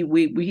life, as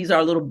he's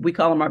our little, we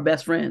call him our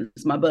best friend.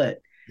 It's my bud.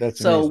 That's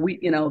so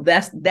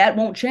amazing. that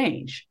won't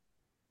change.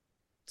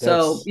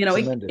 So,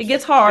 it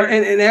gets hard.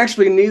 And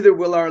actually, neither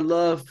will our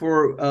love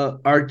for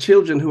our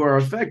children who are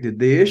affected.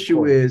 The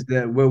issue is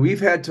that what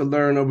we've had to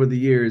learn over the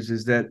years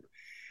is that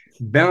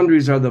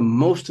boundaries are the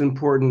most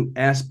important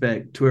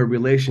aspect to a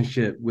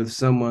relationship with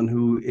someone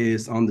who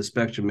is on the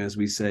spectrum, as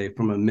we say,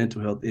 from a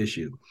mental health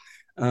issue,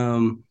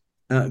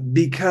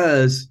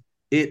 because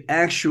it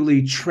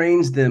actually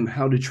trains them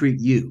how to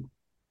treat you.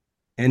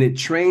 And it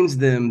trains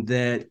them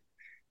that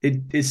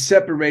it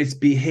separates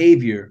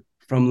behavior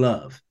from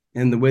love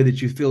and the way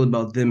that you feel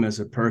about them as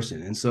a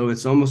person. And so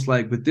it's almost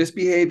like, with this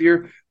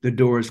behavior, the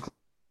door is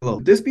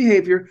closed. This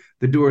behavior,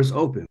 the door is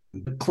open.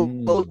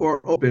 Closed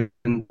or open,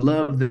 and the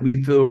love that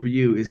we feel for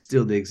you is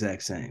still the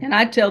exact same. And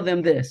I tell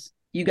them this: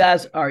 you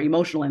guys are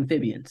emotional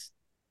amphibians,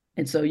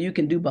 and so you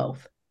can do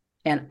both.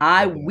 And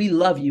we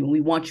love you and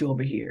we want you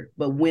over here.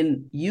 But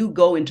when you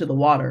go into the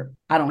water,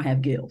 I don't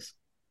have gills.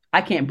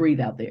 I can't breathe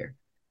out there.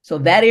 So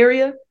that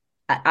area,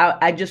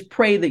 I just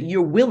pray that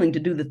you're willing to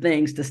do the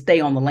things to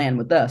stay on the land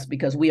with us,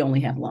 because we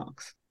only have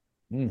lungs.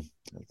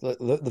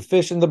 The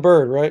fish and the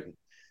bird, right?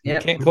 Yep.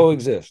 You can't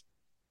coexist.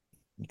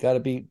 You got to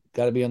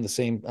be on the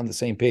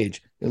same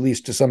page, at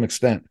least to some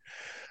extent.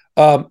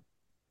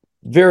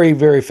 Very,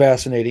 very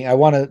fascinating. I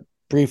want to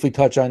briefly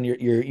touch on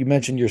you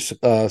mentioned your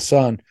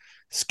son,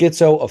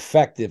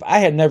 schizoaffective. I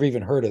had never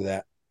even heard of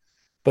that,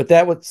 but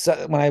that was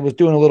when I was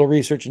doing a little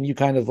research, and you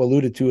kind of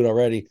alluded to it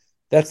already.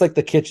 That's like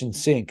the kitchen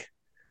sink.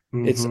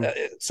 Mm-hmm.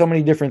 It's so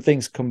many different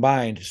things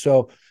combined.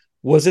 So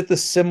Was it the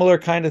similar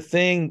kind of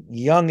thing?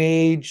 Young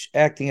age,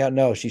 acting out?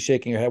 No, she's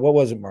shaking her head. What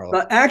was it,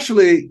 Marla?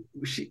 Actually,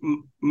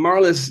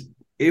 Marla's,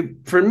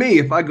 for me,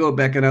 if I go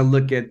back and I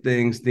look at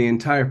things, the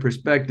entire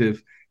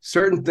perspective,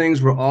 certain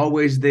things were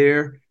always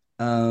there.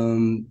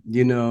 When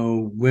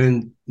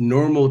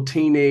normal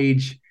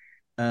teenage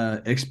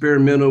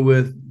experimental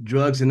with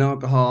drugs and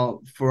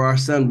alcohol for our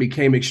son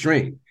became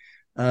extreme.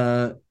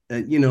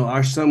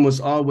 Our son was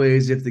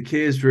always, if the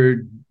kids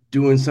were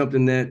doing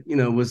something that,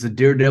 was a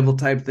daredevil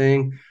type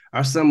thing,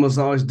 our son was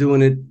always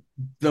doing it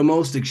the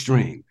most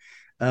extreme.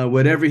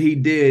 Whatever he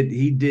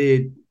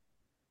did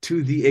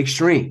to the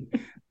extreme.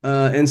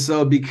 And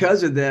so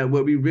because of that,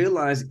 what we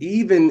realized,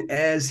 even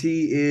as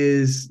he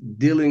is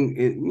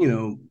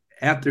dealing,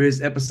 after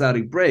his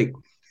episodic break,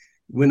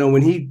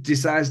 when he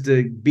decides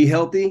to be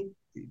healthy,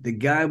 the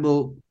guy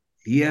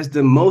he has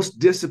the most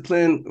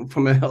discipline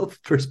from a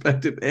health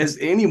perspective as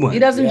anyone. He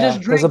doesn't just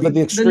drink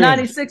the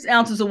 96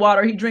 ounces of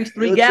water. He drinks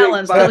 3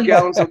 gallons. 5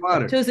 gallons of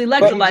water. Till his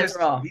electrolytes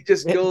are off. He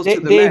just goes to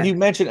the Dave, max. you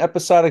mentioned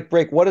episodic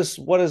break. What is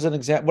an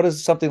example? What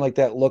does something like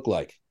that look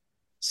like?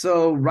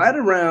 So right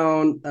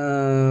around,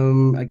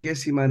 I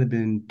guess he might have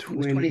been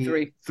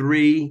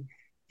 23.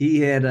 He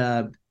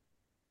had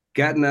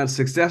gotten out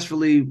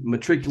successfully,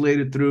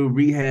 matriculated through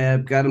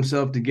rehab, got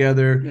himself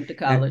together. Went to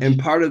college. And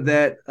part of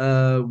that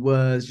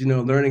was,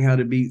 learning how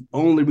to be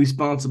only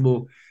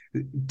responsible,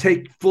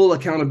 take full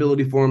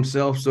accountability for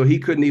himself. So he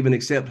couldn't even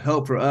accept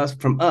help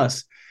from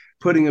us,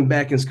 putting him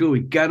back in school.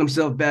 He got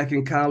himself back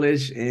in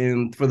college.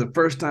 And for the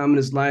first time in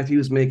his life, he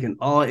was making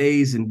all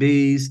A's and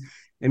B's.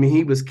 I mean,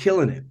 he was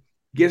killing it.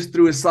 Gets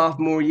through his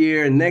sophomore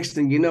year, and next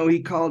thing you know, he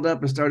called up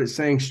and started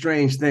saying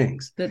strange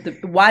things.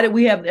 Why did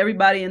we have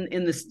everybody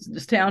in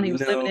this town he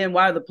was living in?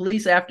 Why are the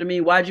police after me?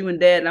 Why'd you and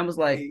Dad? And I was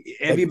like,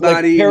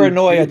 everybody,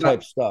 paranoia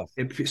type stuff.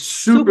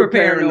 Super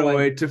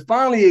paranoid. To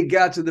finally, it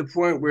got to the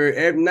point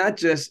where not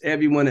just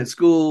everyone at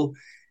school,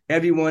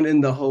 everyone in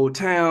the whole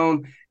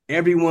town,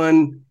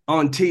 everyone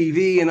on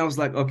TV, and I was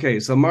like, okay.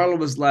 So Marla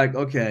was like,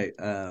 okay,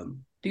 do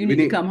you need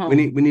to come home? We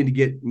need to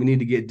get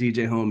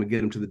DJ home and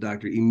get him to the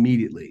doctor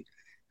immediately.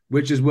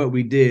 Which is what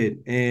we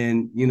did.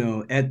 And,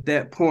 at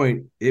that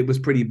point, it was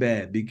pretty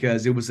bad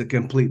because it was a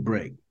complete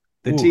break.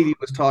 The TV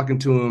was talking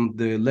to him.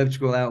 The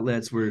electrical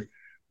outlets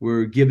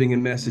were giving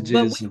him messages.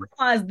 But we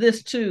realized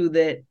this, too,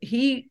 that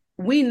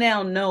we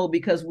now know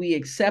because we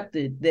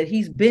accepted that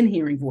he's been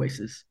hearing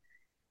voices,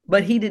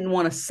 but he didn't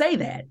want to say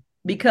that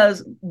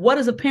because what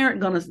is a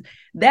parent going to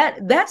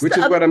that's which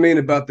is what I mean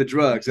about the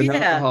drugs and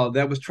alcohol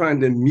that was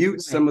trying to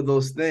mute some of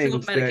those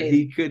things that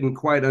he couldn't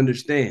quite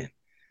understand.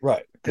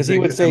 Right. Because he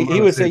would say,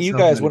 you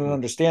guys wouldn't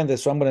understand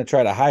this, so I'm going to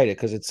try to hide it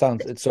because it's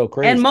so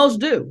crazy. And most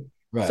do.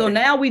 Right. So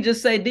now we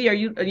just say, D, are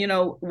you,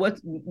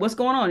 what's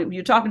going on?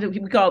 You're talking to,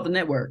 we call it the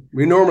network.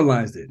 We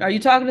normalized it. Are you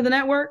talking to the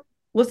network?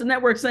 What's the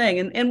network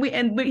saying?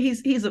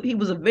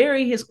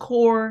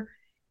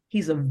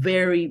 He's a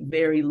very,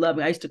 very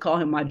loving. I used to call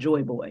him my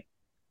joy boy.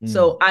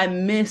 So I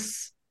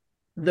miss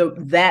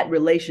that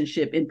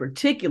relationship in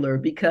particular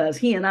because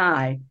he and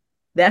I,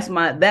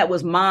 that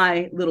was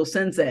my little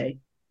sensei.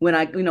 When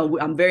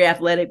I'm very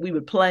athletic, we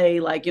would play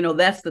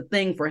that's the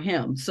thing for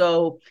him.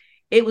 So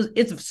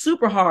it's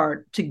super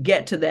hard to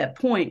get to that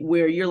point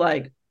where you're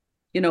like,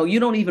 you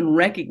don't even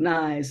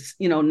recognize,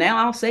 now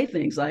I'll say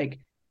things like,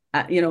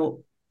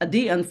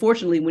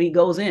 unfortunately, when he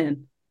goes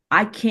in,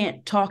 I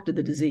can't talk to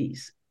the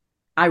disease.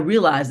 I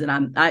realize that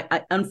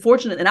I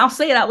unfortunate, and I'll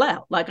say it out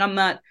loud. Like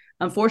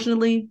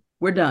unfortunately,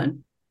 we're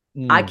done.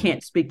 I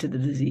can't speak to the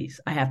disease.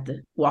 I have to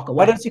walk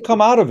away. How does he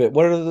come out of it?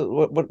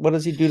 What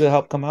does he do to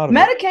help come out of it?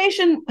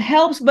 Medication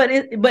helps, but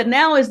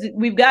now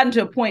we've gotten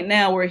to a point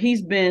now where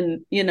he's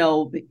been,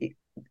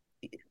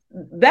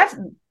 that's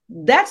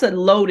a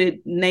loaded,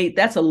 Nate.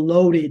 That's a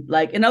loaded,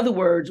 in other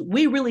words,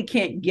 we really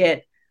can't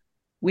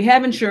we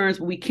have insurance,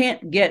 but we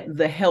can't get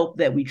the help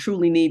that we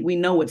truly need. We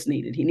know what's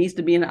needed. He needs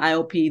to be in an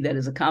IOP that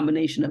is a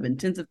combination of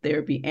intensive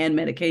therapy and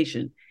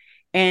medication.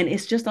 And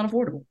it's just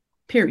unaffordable.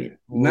 Period.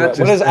 What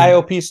does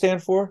IOP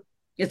stand for?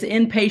 It's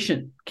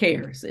inpatient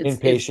care.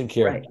 Inpatient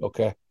care. Right.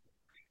 Okay.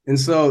 And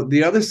so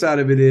the other side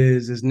of it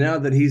is now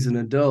that he's an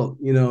adult,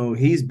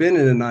 he's been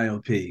in an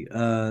IOP.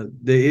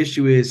 The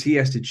issue is he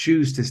has to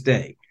choose to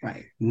stay.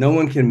 Right. No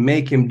one can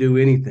make him do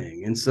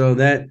anything. And so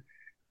that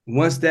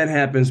once that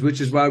happens,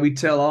 which is why we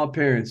tell all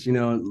parents,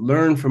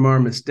 learn from our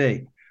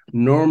mistake,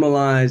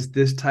 normalize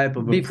this type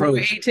of before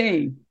approach.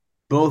 18.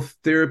 Both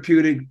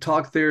therapeutic,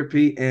 talk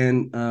therapy,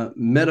 and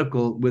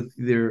medical with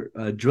their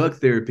drug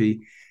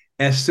therapy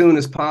as soon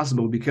as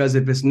possible, because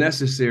if it's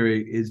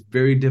necessary, it's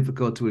very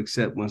difficult to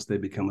accept once they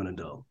become an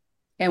adult.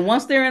 And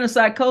once they're in a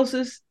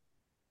psychosis,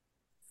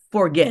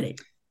 forget it.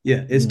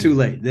 Yeah, it's too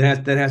late.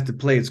 That has to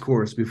play its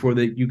course before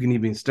you can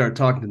even start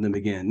talking to them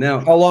again. Now,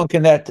 how long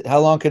can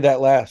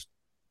that last?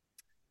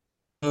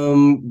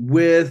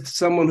 With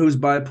someone who's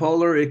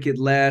bipolar, it could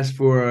last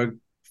for a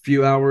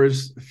few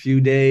hours, a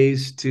few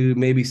days to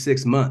maybe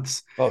 6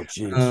 months. Oh,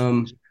 geez.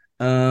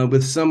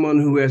 With someone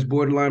who has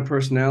borderline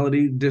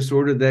personality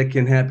disorder, that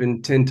can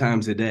happen 10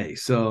 times a day.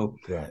 So,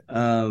 right.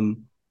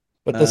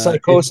 But the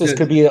psychosis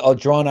could be a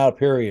drawn out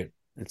period.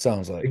 It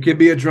sounds like it could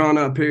be a drawn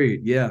out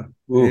period. Yeah,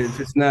 Oof. if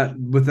it's not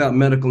without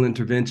medical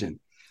intervention.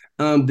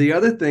 The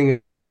other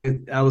thing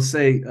I will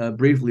say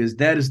briefly is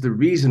that is the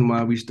reason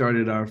why we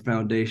started our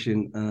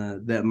foundation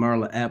that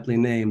Marla aptly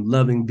named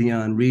Loving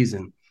Beyond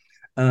Reason,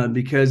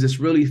 because it's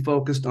really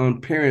focused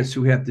on parents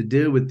who have to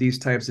deal with these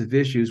types of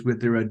issues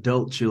with their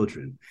adult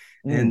children.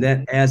 And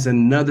that adds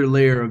another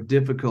layer of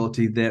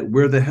difficulty that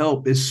where the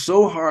help is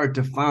so hard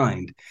to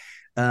find.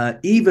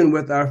 Even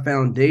with our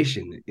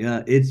foundation,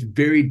 it's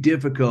very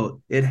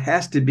difficult. It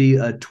has to be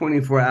a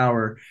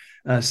 24-hour,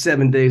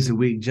 7 days a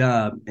week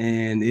job.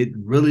 And it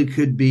really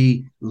could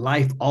be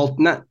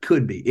not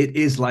could be, it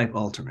is life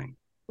altering.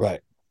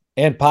 Right.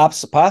 And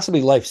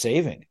possibly life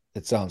saving,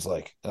 it sounds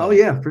like. Oh,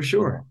 yeah, for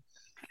sure.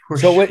 I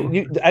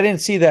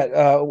didn't see that.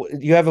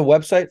 You have a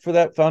website for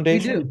that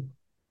foundation? We do.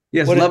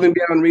 Yes,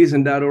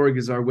 lovingBeyondReason.org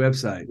is our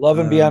website.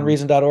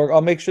 LovingBeyondReason.org.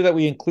 I'll make sure that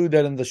we include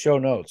that in the show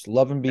notes.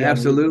 LovingBeyondReason.org.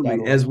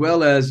 Absolutely. As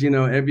well as,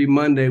 every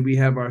Monday we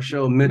have our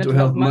show, Mental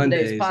Health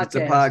Mondays. It's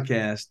a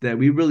podcast that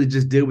we really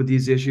just deal with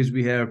these issues.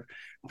 We have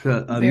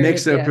a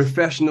mix of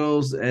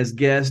professionals as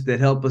guests that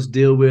help us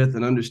deal with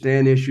and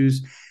understand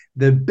issues.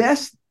 The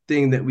best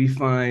thing that we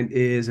find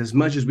is, as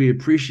much as we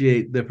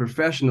appreciate the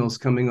professionals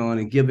coming on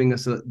and giving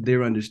us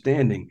their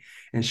understanding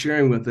and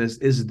sharing with us,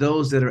 is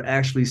those that are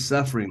actually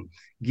suffering,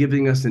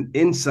 giving us an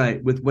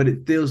insight with what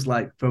it feels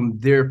like from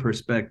their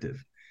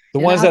perspective. The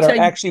ones that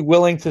are actually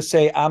willing to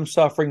say, I'm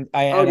suffering.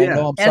 I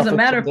know I'm suffering. As a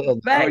matter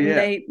of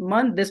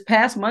fact, this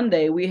past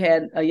Monday, we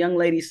had a young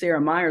lady,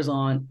 Sarah Myers,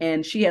 on,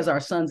 and she has our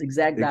son's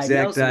exact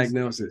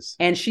diagnosis.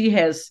 And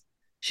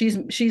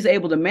she's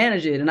able to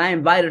manage it. And I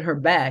invited her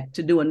back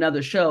to do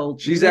another show.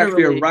 She's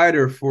actually a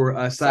writer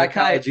for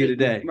Psychology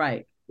Today.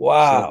 Right.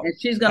 Wow. So, and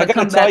she's going to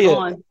come back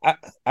on.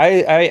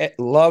 I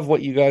love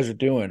what you guys are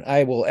doing.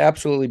 I will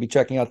absolutely be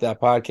checking out that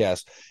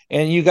podcast.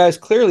 And you guys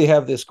clearly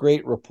have this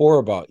great rapport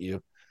about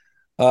you.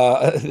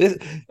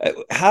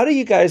 How do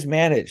you guys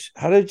manage?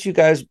 How did you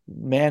guys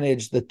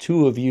manage, the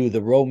two of you,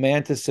 the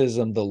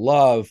romanticism, the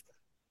love?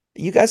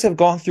 You guys have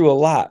gone through a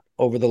lot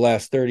over the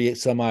last 30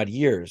 some odd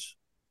years.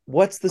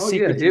 What's the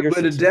secret? Yeah, it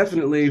would have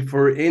definitely,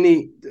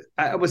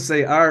 I would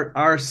say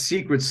our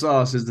secret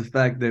sauce is the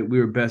fact that we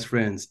were best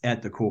friends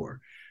at the core.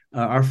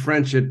 Our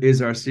friendship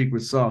is our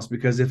secret sauce,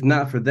 because if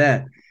not for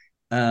that,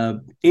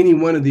 any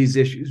one of these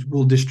issues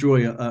will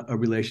destroy a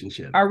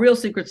relationship. Our real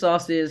secret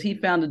sauce is he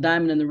found a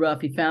diamond in the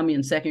rough. He found me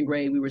in second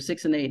grade. We were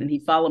 6 and 8, and he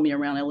followed me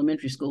around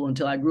elementary school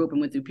until I grew up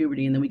and went through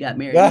puberty, and then we got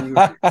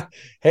married.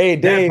 Hey,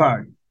 Dave,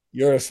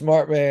 you're a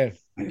smart man.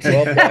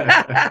 Well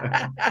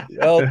done.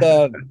 Well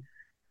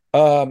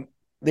done.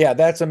 Yeah,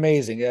 that's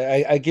amazing.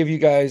 I give you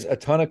guys a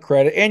ton of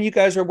credit, and you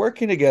guys are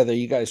working together.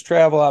 You guys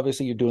travel.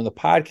 Obviously, you're doing the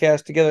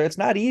podcast together. It's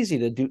not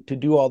easy to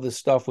do all this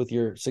stuff with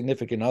your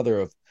significant other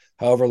of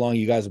however long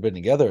you guys have been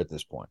together at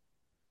this point.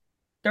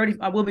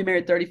 I will be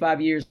married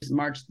 35 years,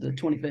 March the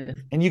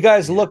 25th. And you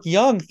guys look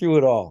young through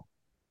it all.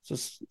 So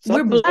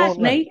we're black,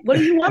 Nate. What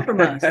do you want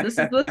from us? This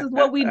is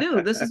what we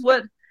do. This is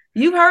what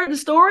you've heard the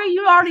story.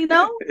 You already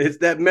know. It's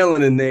that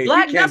melanin, Nate.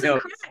 Black doesn't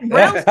crack.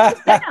 Brown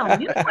sits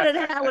down. You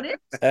know how it is.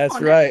 That's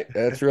right.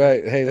 That's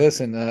right. Hey,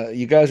 listen,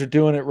 you guys are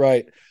doing it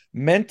right.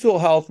 Mental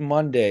Health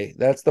Monday.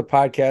 That's the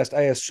podcast.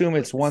 I assume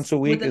it's once a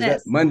week. Is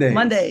that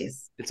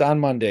Mondays? It's on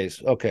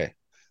Mondays. Okay.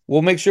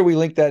 We'll make sure we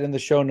link that in the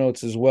show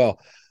notes as well.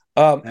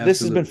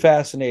 This has been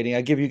fascinating.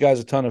 I give you guys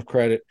a ton of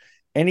credit.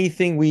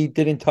 Anything we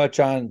didn't touch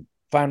on,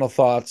 final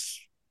thoughts,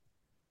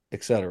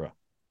 etc.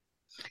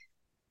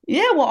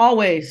 Yeah, well,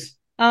 always.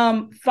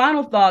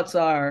 Final thoughts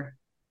are,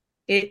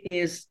 it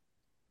is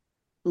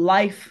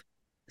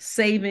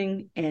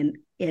life-saving and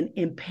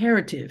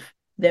imperative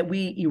that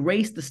we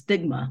erase the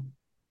stigma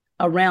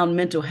around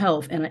mental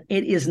health. And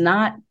it is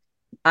not,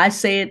 I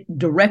say it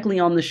directly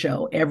on the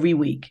show every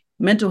week,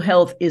 mental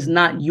health is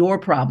not your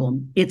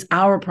problem, it's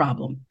our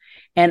problem.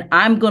 And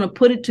I'm going to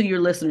put it to your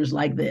listeners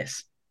like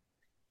this.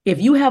 If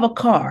you have a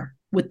car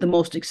with the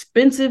most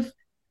expensive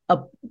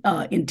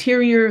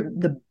interior,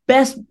 the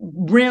best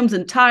rims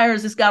and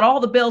tires, it's got all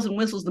the bells and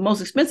whistles, the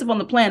most expensive on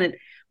the planet,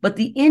 but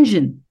the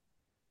engine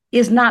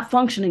is not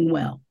functioning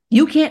well,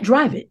 you can't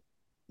drive it.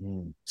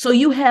 So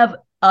you have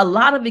a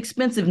lot of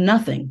expensive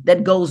nothing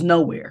that goes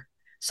nowhere.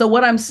 So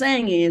what I'm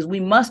saying is we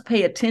must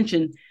pay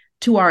attention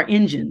to our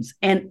engines.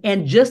 And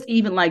just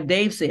even like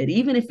Dave said,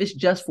 even if it's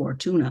just for a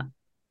tune-up,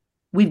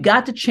 we've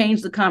got to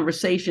change the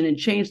conversation and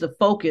change the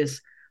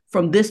focus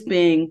from this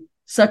being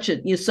such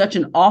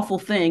an awful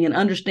thing, and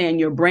understand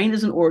your brain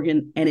is an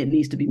organ and it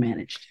needs to be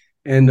managed.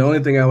 And the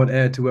only thing I would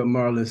add to what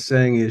Marla is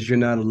saying is you're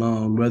not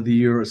alone. Whether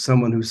you're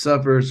someone who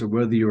suffers, or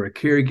whether you're a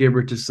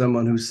caregiver to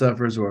someone who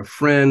suffers, or a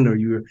friend, or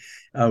you're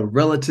a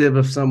relative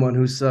of someone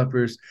who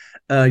suffers,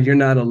 you're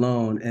not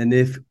alone. And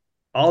if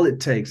all it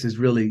takes is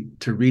really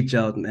to reach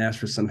out and ask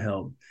for some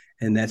help,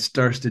 and that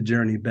starts the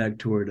journey back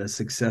toward a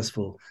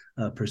successful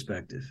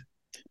perspective.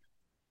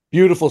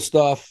 Beautiful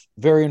stuff.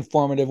 Very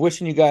informative.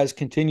 Wishing you guys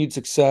continued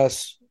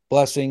success.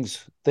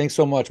 Blessings. Thanks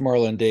so much,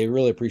 Marla and Dave.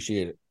 Really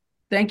appreciate it.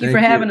 Thank you for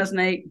having us,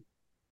 Nate.